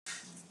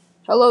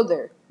Hello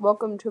there.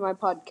 Welcome to my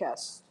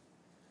podcast.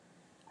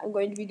 I'm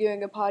going to be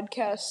doing a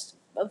podcast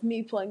of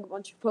me playing a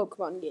bunch of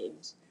Pokemon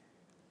games.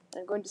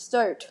 I'm going to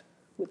start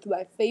with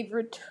my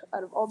favorite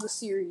out of all the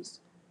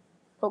series,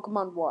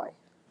 Pokemon Y.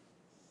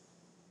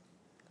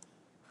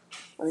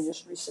 Let me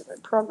just reset my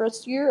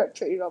progress here. I've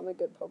traded all my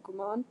good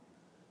Pokemon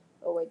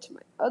away to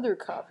my other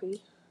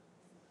copy.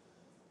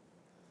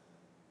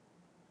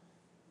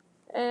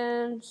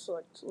 And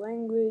select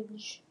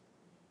language.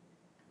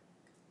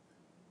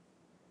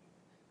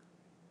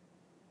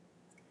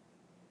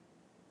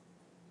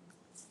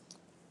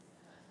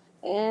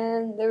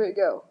 And there we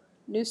go.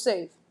 New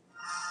save.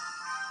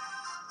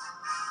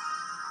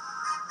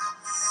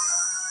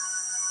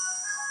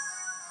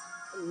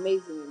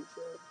 Amazing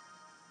intro.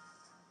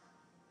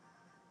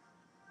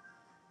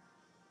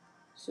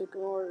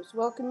 Sycamore is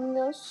welcoming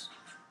us.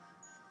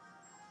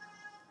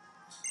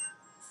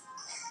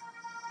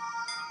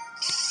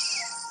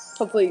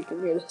 Hopefully you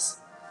can hear this.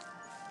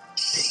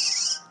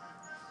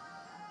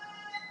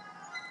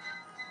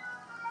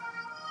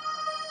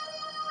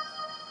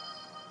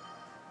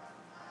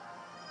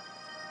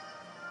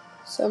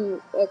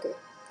 Okay.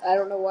 I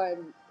don't know why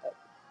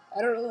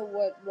I don't know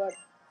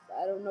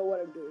I don't know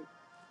what I'm doing.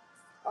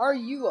 Are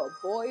you a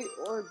boy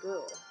or a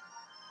girl?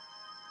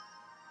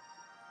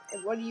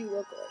 And what do you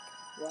look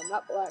like? Well, I'm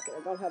not black and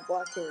I don't have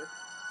black hair.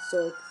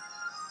 So,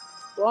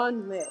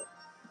 blonde male.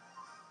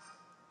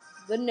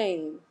 The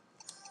name.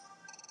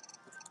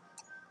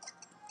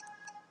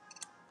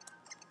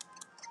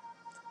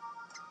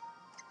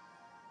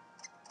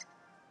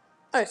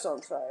 Ice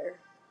on Fire.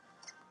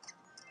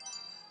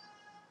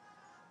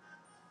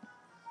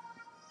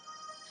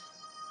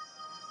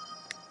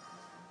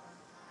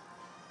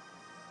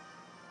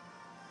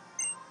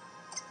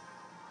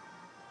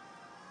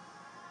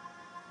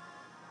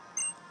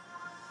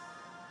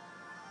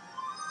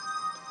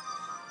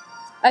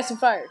 Ice on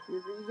Fire.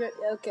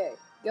 Okay.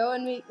 Go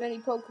and meet many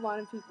Pokemon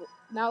and people.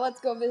 Now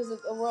let's go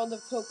visit the world of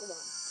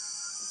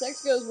Pokemon. The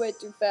text goes way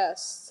too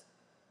fast.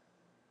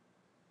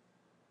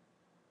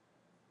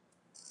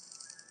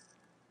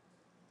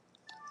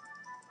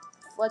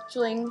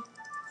 Fletchling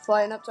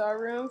flying up to our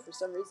room. For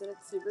some reason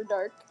it's super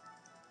dark.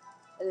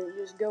 And then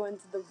you just go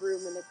into the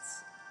room and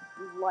it's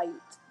light.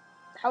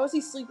 How is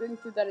he sleeping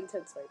through that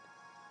intense light?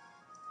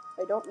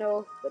 I don't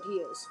know, but he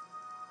is.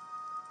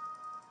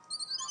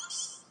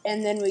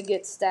 And then we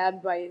get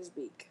stabbed by his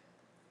beak.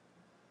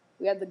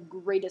 We had the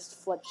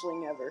greatest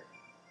Fletchling ever.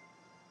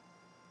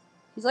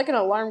 He's like an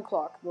alarm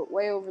clock, but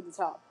way over the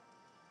top.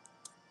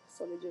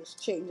 So let me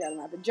just change out of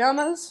my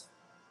pajamas.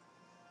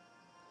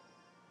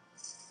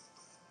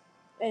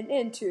 And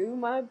into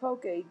my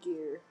Poke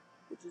gear,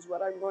 which is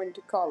what I'm going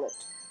to call it.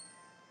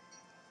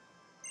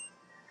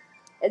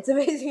 It's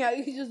amazing how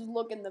you just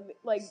look in the,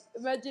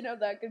 imagine how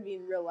that could be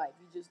in real life.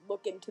 You just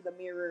look into the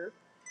mirror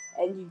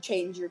and you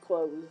change your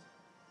clothes.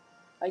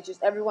 Like,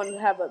 just everyone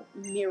would have a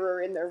mirror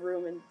in their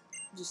room and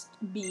just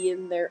be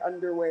in their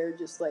underwear,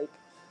 just like,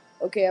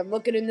 okay, I'm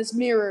looking in this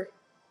mirror.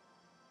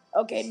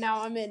 Okay,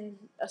 now I'm in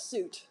a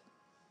suit.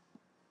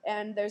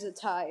 And there's a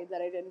tie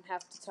that I didn't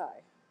have to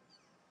tie.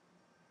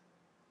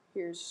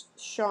 Here's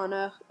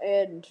Shauna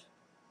and...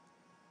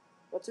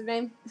 what's her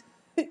name?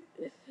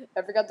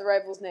 I forgot the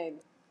rival's name.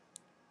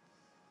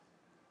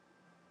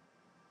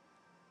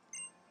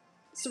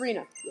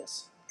 Serena,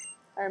 yes.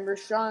 I remembered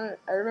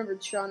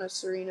Shauna,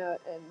 Serena,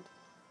 and...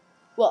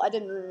 well, I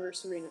didn't remember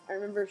Serena. I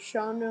remember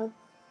Shauna,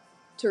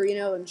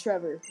 Torino, and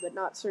Trevor, but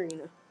not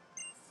Serena.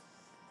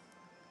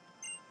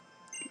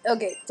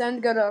 Okay, time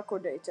to go to Aqua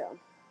Day Town.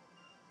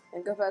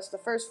 And go past the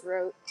first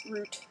route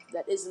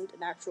that isn't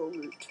an actual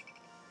route.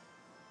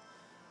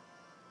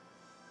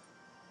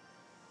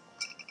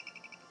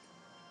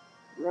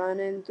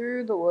 Running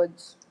through the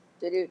woods.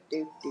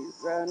 Do-do-do-do.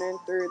 Running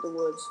through the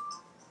woods.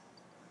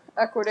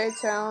 Aqua Day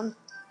Town.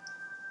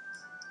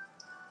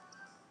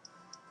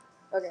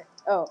 Okay.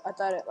 Oh, I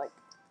thought it,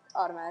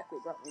 automatically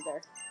brought me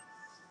there.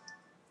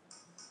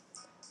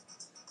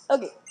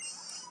 Okay.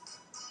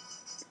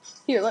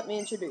 Here, let me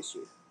introduce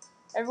you.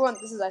 Everyone,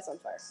 this is Ice on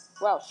Fire.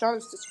 Wow,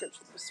 Sean's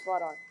description was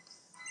spot on.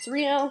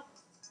 Sereno,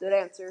 the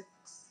dancer.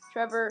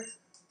 Trevor,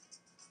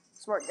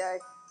 smart guy.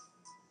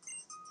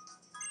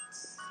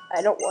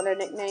 I don't want a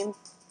nickname.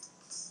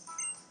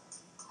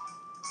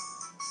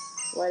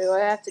 Why do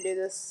I have to do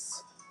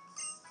this?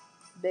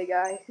 Big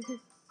Eye.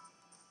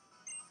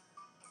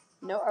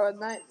 No, I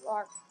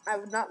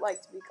would not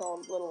like to be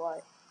called Little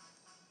Eye.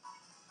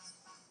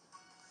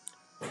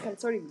 God,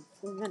 it's already been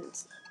 4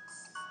 minutes.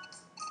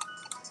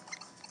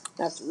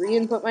 I have to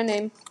re-input my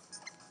name.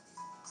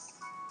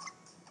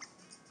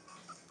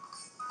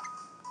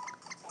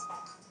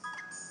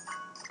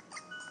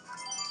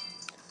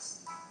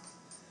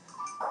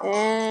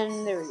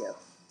 And there we go.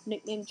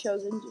 Nickname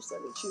chosen. Just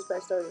let me choose my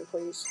starter,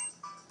 please.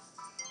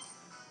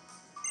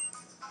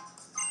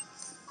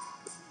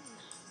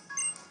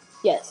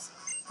 Yes.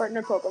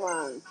 Partner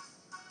Pokemon.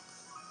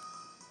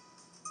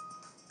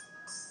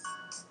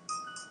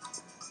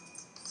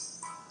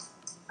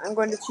 I'm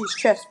going to choose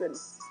Chespin.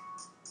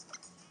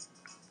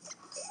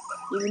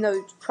 Even though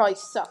it probably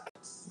suck.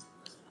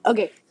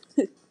 Okay,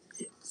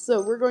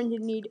 so we're going to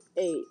need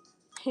a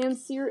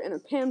Pansear and a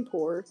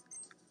Panpour.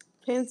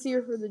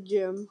 Pansear for the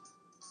gym,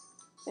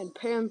 and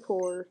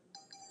Panpour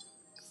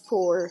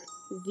for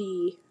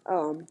the,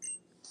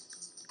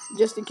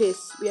 just in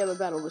case we have a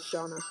battle with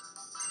Shauna.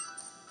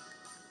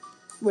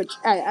 Which,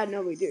 I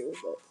know we do,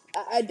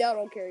 but I doubt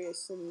I'll carry a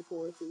swimming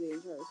pool through the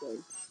entire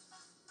thing.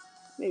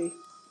 Maybe.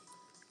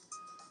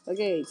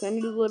 Okay, time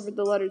to deliver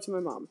the letter to my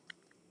mom.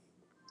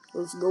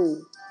 Let's go.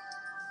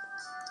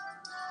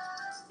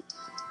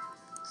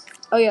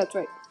 Oh yeah, that's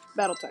right.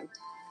 Battle time.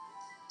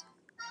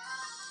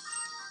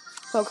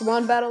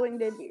 Pokemon battling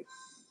debut.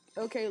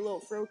 Okay,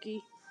 little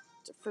Froakie.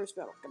 It's a first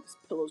battle. Got this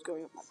pillows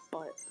going up my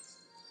butt.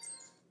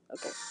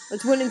 Okay,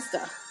 let's win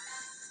Insta.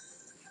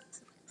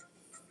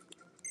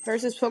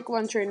 Versus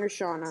Pokemon Trainer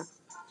Shauna.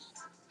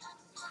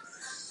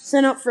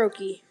 Send out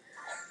Froakie.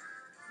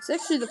 It's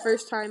actually the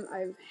first time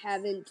I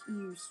haven't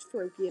used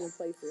Froakie in a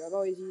playthrough. I've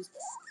always used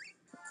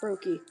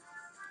Froakie.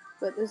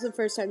 But this is the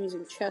first time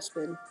using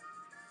Chespin.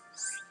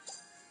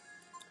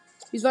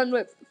 He's Von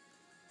Whip.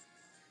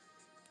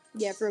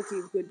 Yeah,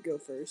 Froakie would go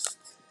first.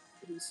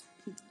 He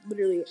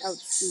literally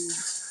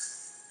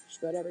outspeeds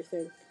just about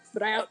everything.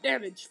 But I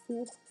outdamage,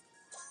 fool.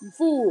 You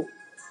fool.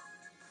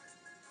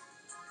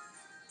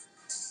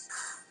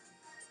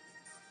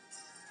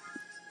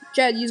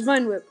 Chad, use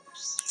Vine Whip.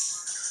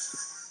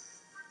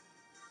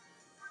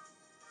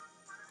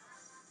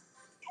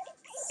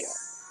 Go.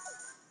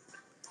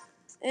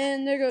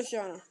 And there goes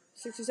Shauna.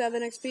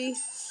 67 XP.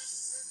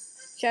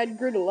 Chad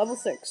grew to level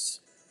 6.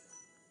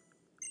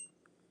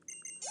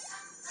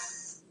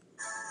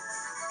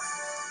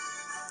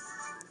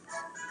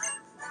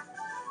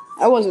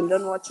 I wasn't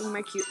done watching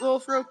my cute little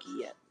Froakie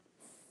yet.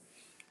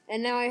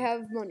 And now I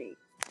have money.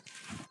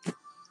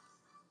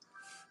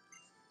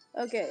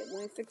 Okay,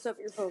 let me fix up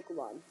your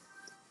Pokemon.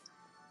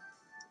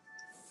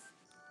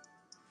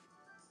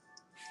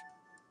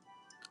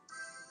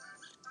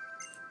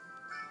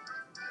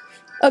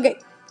 Okay.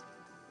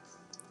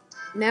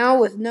 Now,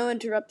 with no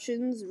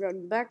interruptions,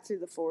 run back through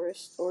the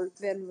forest, or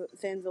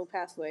Vanville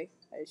Pathway.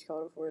 I just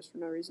call it a forest for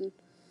no reason.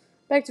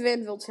 Back to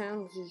Vanville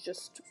Town, which is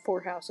just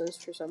 4 houses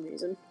for some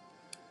reason.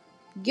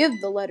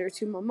 Give the letter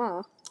to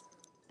Mama.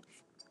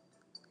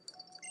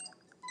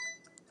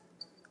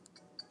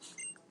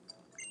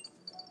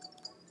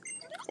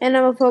 And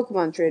I'm a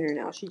Pokemon trainer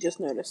now, she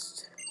just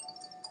noticed.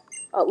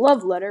 A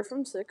love letter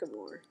from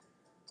Sycamore.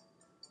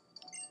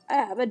 I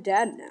have a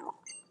dad now.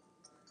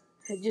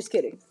 Just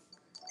kidding.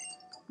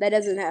 That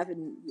doesn't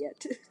happen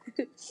yet.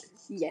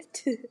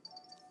 Yet.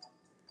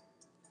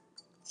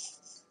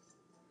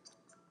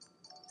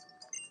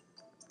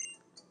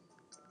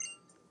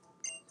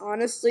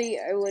 Honestly,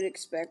 I would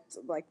expect,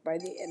 like, by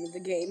the end of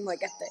the game,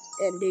 like, at the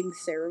ending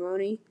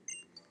ceremony,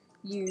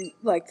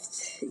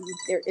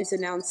 it's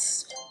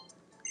announced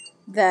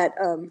that,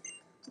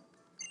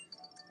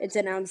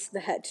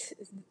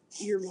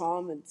 your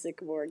mom and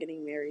Sycamore are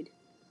getting married.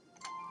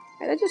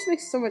 And that just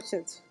makes so much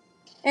sense.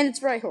 And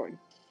it's Rhyhorn.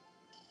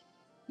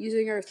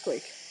 Using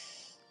Earthquake.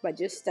 By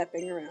just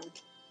stepping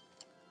around.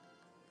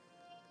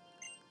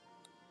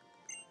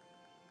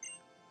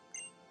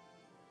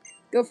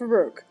 Go for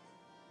broke.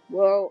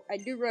 Well, I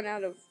do run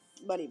out of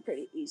money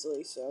pretty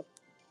easily, so...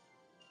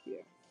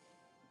 yeah.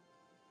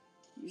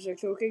 Use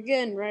Earthquake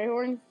again,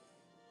 Rhyhorn.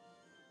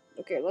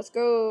 Okay, let's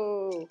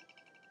go!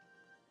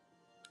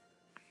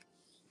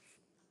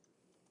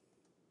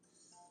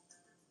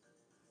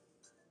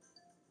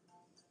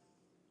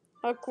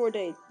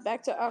 Aquardate.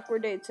 Back to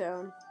Aquardate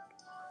Town.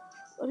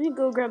 Let me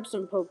go grab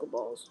some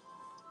Pokeballs.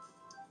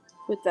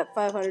 With that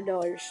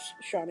 $500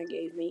 Shauna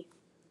gave me.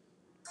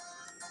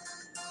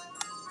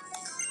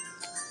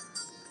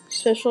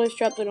 Specialized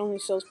shop that only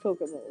sells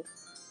Pokeballs.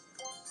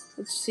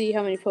 Let's see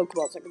how many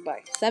Pokeballs I can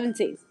buy.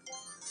 17.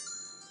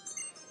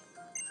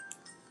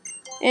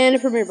 And a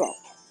Premier Ball.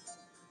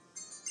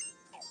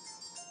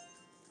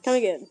 Come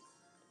again.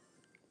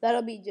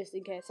 That'll be just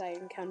in case I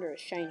encounter a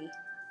shiny.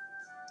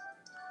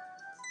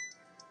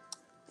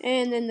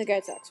 And then the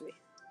guy talks to me.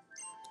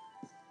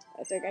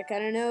 I think I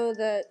kind of know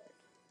that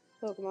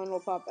Pokemon will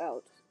pop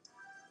out.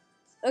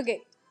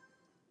 Okay.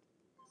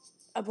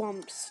 A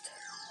Bombst.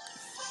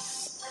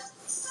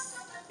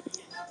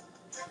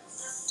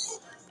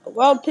 A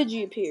wild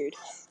Pidgey appeared.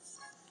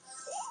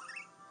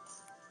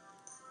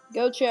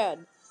 Go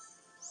Chad.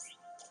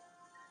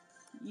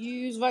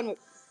 Use Vine Whip.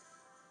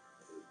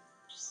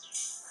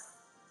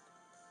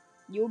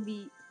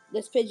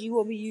 This Pidgey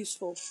will be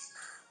useful.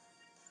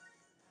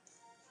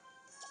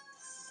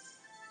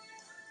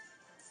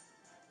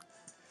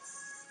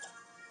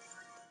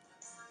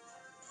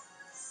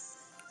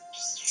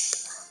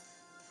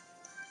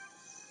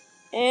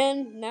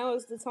 And now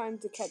is the time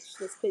to catch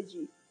this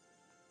Pidgey.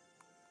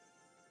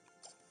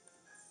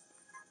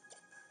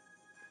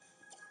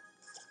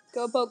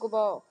 Go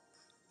Pokeball.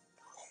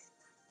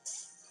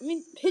 I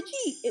mean,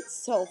 Pidgey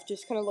itself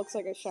just kind of looks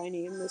like a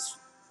shiny in this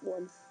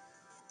one.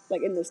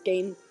 Like, in this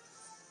game.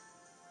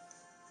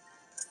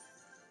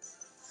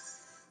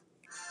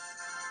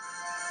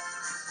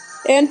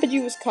 And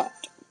Pidgey was caught.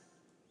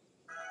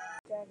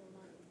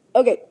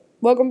 Okay,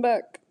 welcome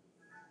back.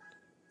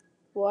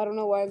 Well, I don't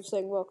know why I'm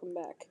saying welcome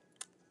back.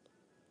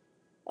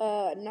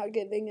 Not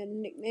giving a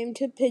nickname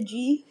to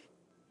Pidgey.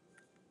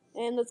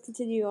 And let's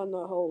continue on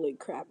the holy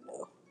crap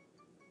now.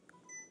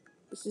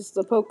 This is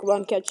the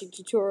Pokemon catching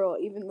tutorial,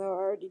 even though I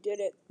already did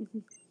it.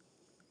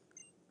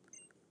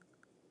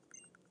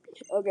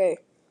 Okay,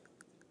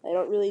 I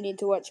don't really need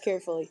to watch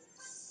carefully.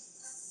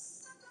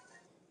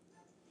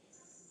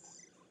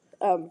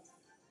 A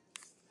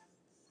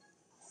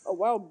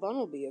wild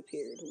Bunnelby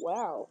appeared.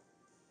 Wow.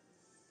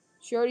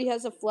 She already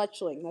has a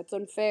Fletchling. That's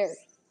unfair.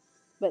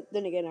 But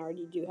then again, I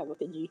already do have a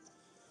Pidgey.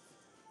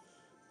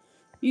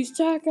 Use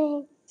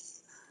Tackle!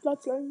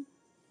 Fletchling.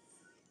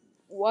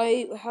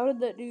 Why? How did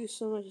that do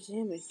so much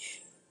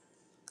damage?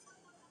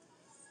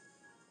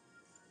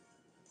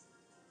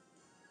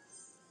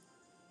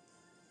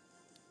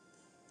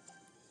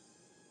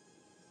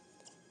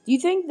 Do you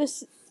think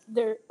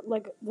the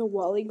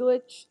Wally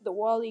glitch, the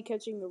Wally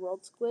catching the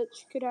Ralts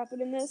glitch could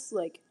happen in this?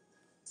 Like,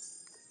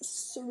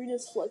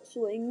 Serena's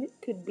Fletchling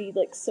could be,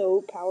 like,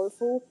 so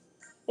powerful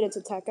in its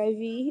attack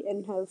IV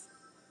and have...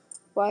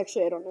 Well,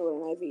 actually, I don't know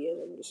what an IV is.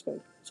 I'm just going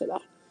to say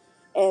that.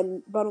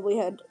 And Bunnelby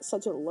had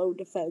such a low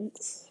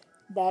defense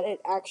that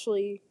it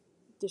actually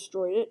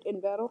destroyed it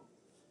in battle.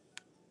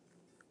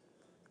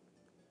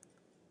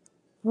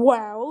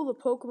 Wow, the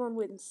Pokemon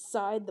went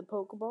inside the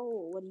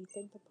Pokeball? What do you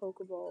think the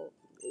Pokeball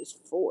is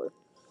for?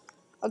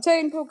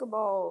 Obtain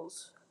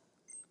Pokeballs!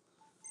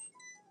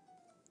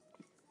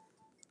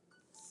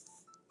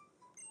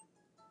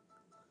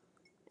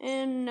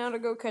 And now to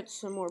go catch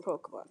some more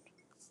Pokemon.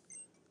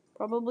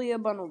 Probably a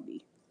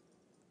Bunnelby.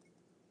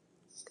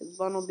 Because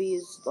Bunnelby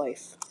is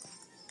life.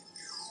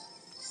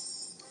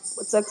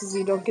 What sucks is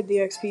you don't get the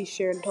XP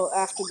share until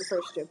after the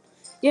first gym.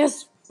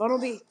 Yes!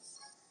 Bunnelby!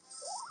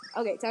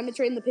 Okay, time to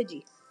train the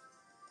Pidgey.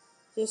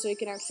 Just so you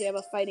can actually have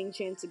a fighting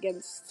chance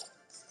against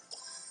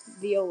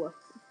Viola.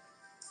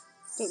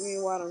 Took me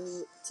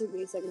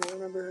a second to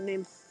remember her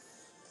name.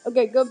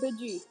 Okay, go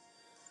Pidgey.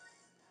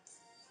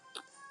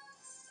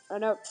 I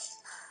know.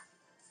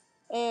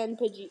 And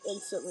Pidgey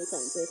instantly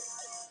fainted.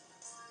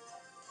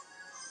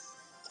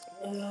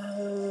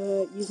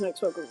 Use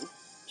next Pokemon.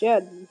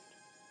 Jed.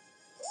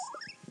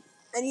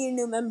 I need a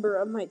new member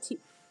of my team.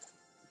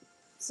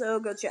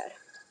 So go Chad.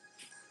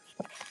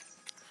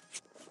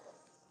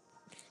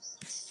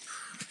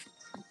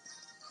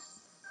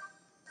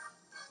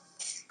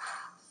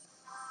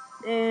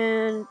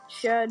 And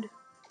Chad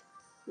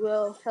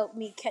will help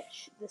me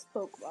catch this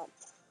Pokemon.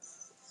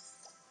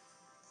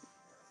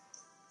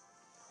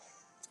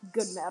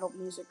 Good battle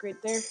music right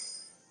there.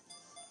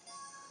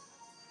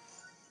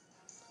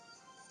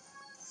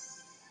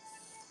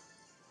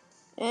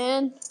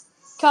 And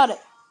caught it.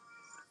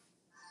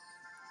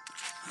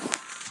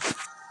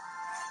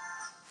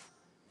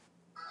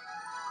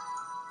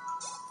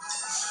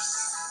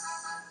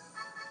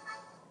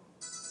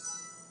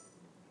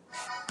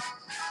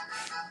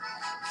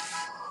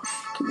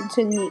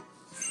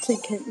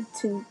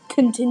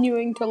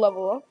 Continuing to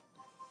level up.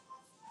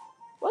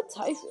 What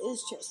type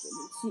is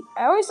Chespin?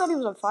 I always thought he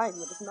was a fighting,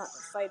 but it's not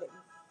for fighting.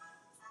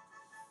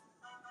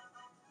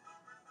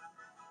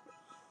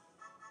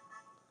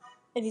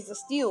 And he's a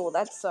steel.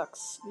 That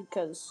sucks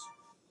because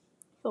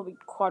he'll be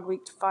quad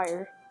weak to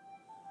fire.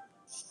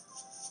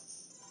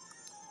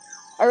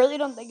 I really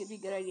don't think it'd be a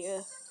good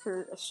idea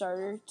for a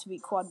starter to be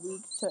quad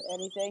weak to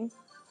anything.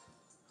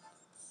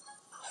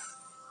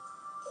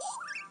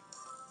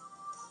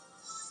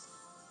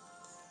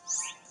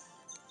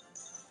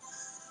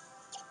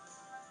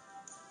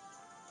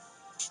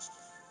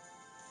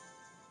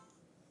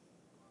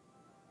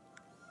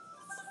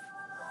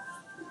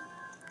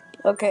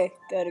 Okay,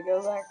 gotta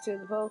go back to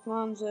the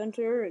Pokemon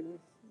Center and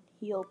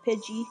heal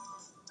Pidgey.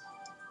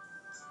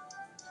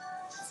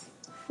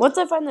 Once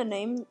I find the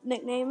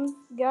nickname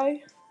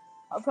guy,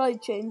 I'll probably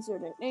change their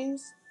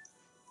nicknames.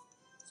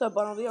 So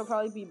Bunnelby will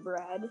probably be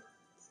Brad,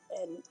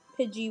 and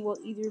Pidgey will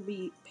either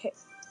be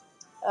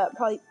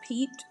probably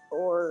Pete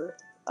or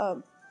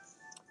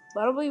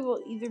Bunnelby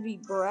will either be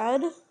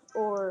Brad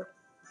or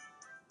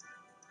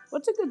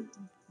what's a good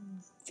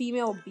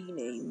female bee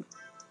name?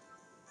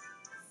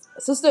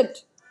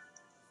 Assistant.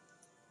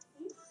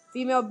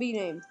 Female bee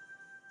name.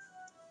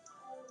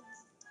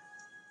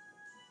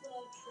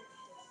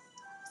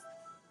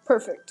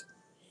 Perfect.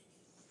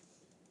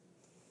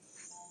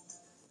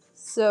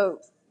 So,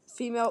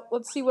 female.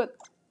 Let's see what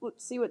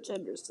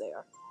genders they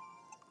are.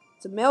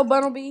 It's a male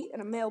Bunnelby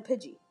and a male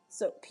Pidgey.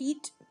 So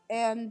Pete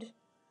and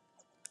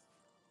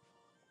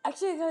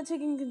actually, I gotta take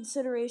in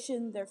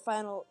consideration their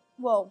final.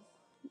 Well,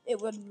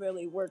 it wouldn't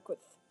really work with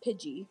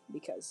Pidgey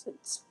because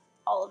it's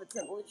all of its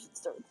evolutions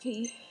start with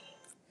P.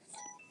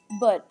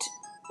 But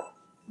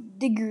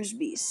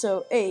Diggersby.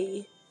 So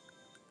a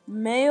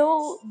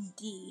male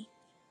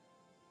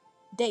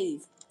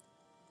Dave.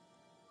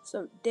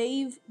 So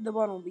Dave the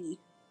Bunnelby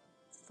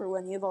for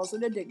when he evolves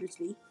into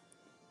Diggersby,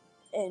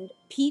 and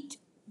Pete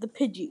the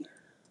Pidgey.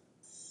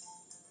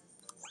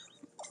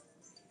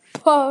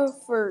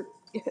 For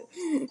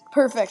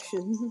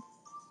perfection.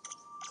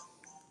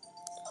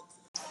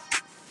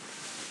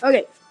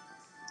 Okay.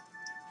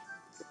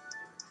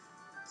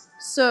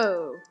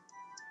 So,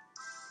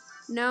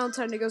 now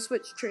time to go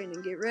switch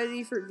training. Get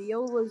ready for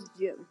Viola's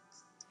gym.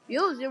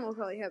 Viola's gym will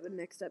probably happen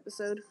next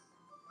episode.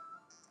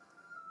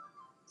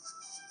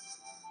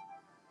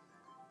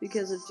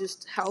 Because of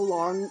just how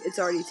long it's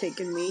already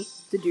taken me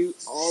to do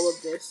all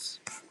of this.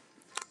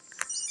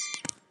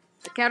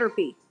 A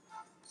Caterpie.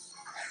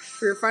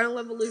 For your final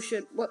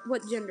evolution, what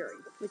gender are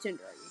you? What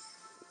gender are you?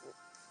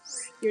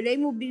 Your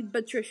name will be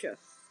Patricia.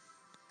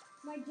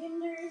 My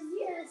gender is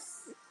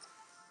yes.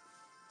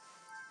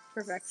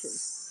 Perfection.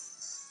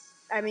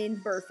 I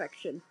mean,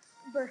 perfection.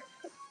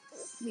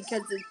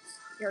 Because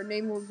your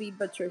name will be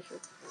Patricia.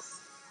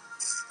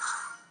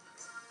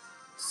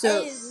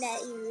 So. Isn't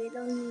that you? It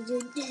only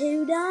did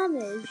 2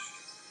 damage.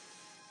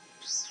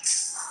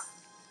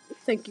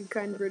 Thank you,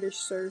 kind British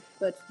sir,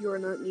 but you are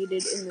not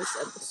needed in this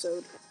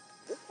episode.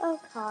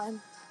 Okay.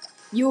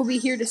 You will be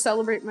here to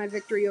celebrate my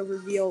victory over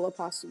Viola,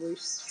 possibly.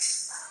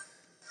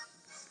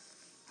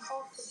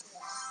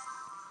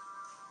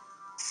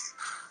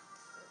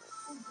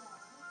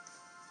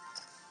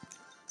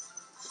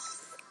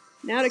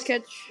 Now to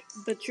catch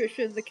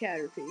Patricia the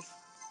Caterpie.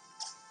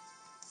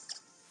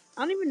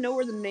 I don't even know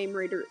where the name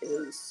raider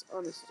is,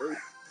 honestly.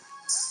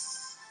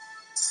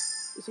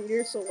 Is he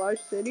near Solage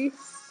City?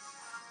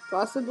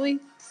 Possibly?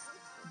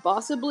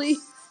 Possibly?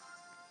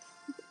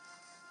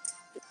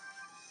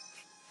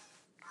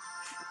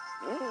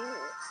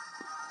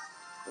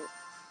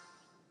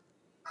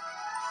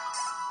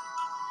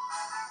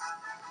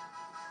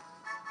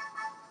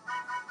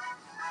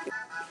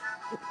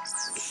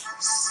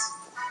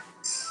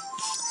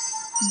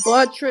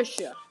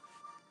 Patricia.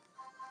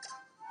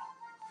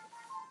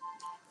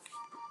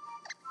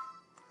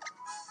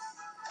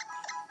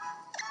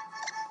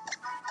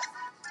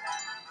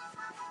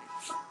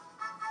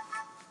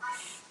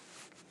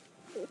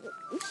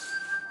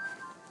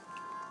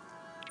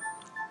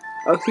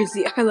 Oh, here's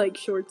the I like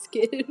shorts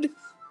kid.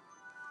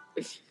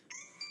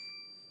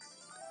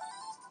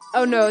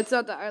 Oh no, it's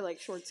not the I like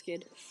shorts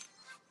kid.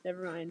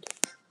 Never mind.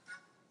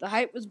 The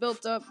height was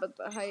built up, but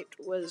the height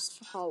was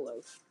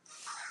hollow.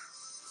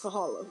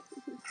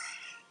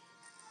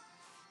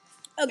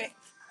 Okay.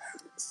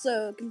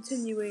 So,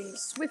 continuing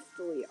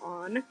swiftly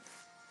on.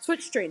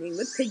 Switch training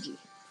with Pidgey.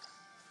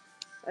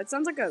 That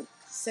sounds like a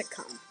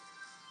sitcom.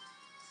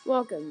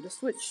 Welcome to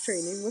Switch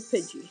Training with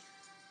Pidgey.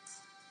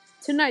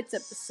 Tonight's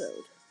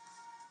episode.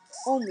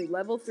 Only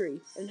level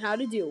 3 and how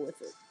to deal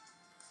with it.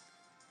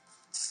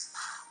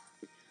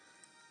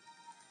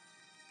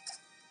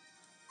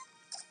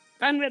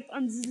 Unwrap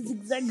on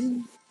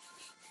zigzag.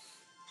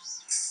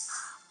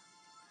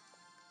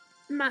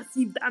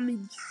 Massive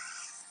damage.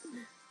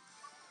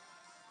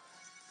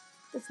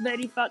 That's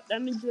very fat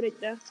damage right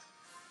there.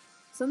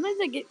 Sometimes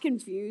I get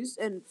confused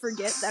and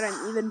forget that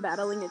I'm even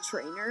battling a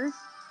trainer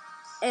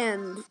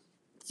and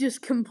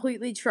just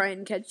completely try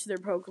and catch their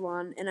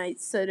Pokemon, and I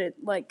said it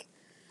like,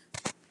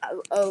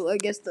 I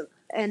guess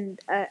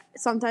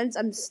sometimes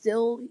I'm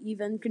still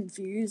even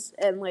confused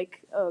and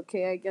like,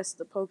 okay, I guess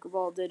the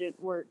Pokeball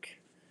didn't work.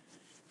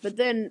 But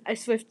then I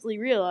swiftly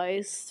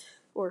realized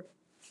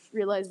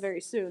very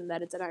soon,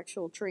 that it's an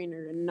actual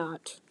trainer and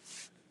not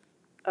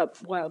a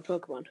wild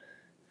Pokemon.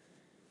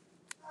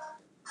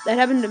 That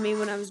happened to me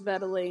when I was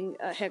battling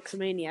a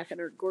Hexamaniac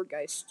and a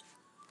Gourgeist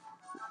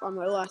on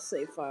my last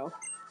save file.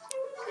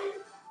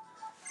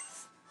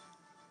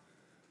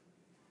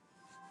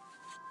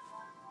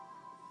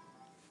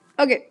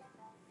 Okay.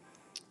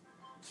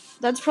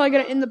 That's probably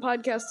going to end the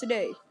podcast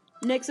today.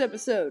 Next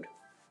episode,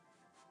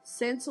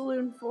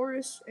 Sansaloon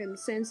Forest and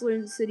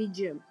Sansaloon City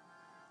Gym.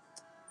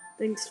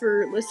 Thanks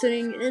for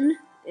listening in,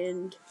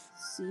 and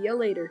see ya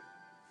later.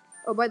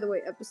 Oh, by the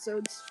way,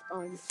 episodes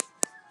on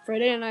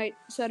Friday night,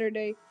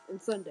 Saturday,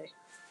 and Sunday.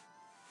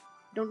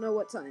 Don't know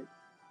what time.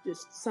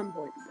 Just some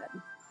point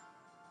then.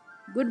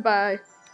 Goodbye.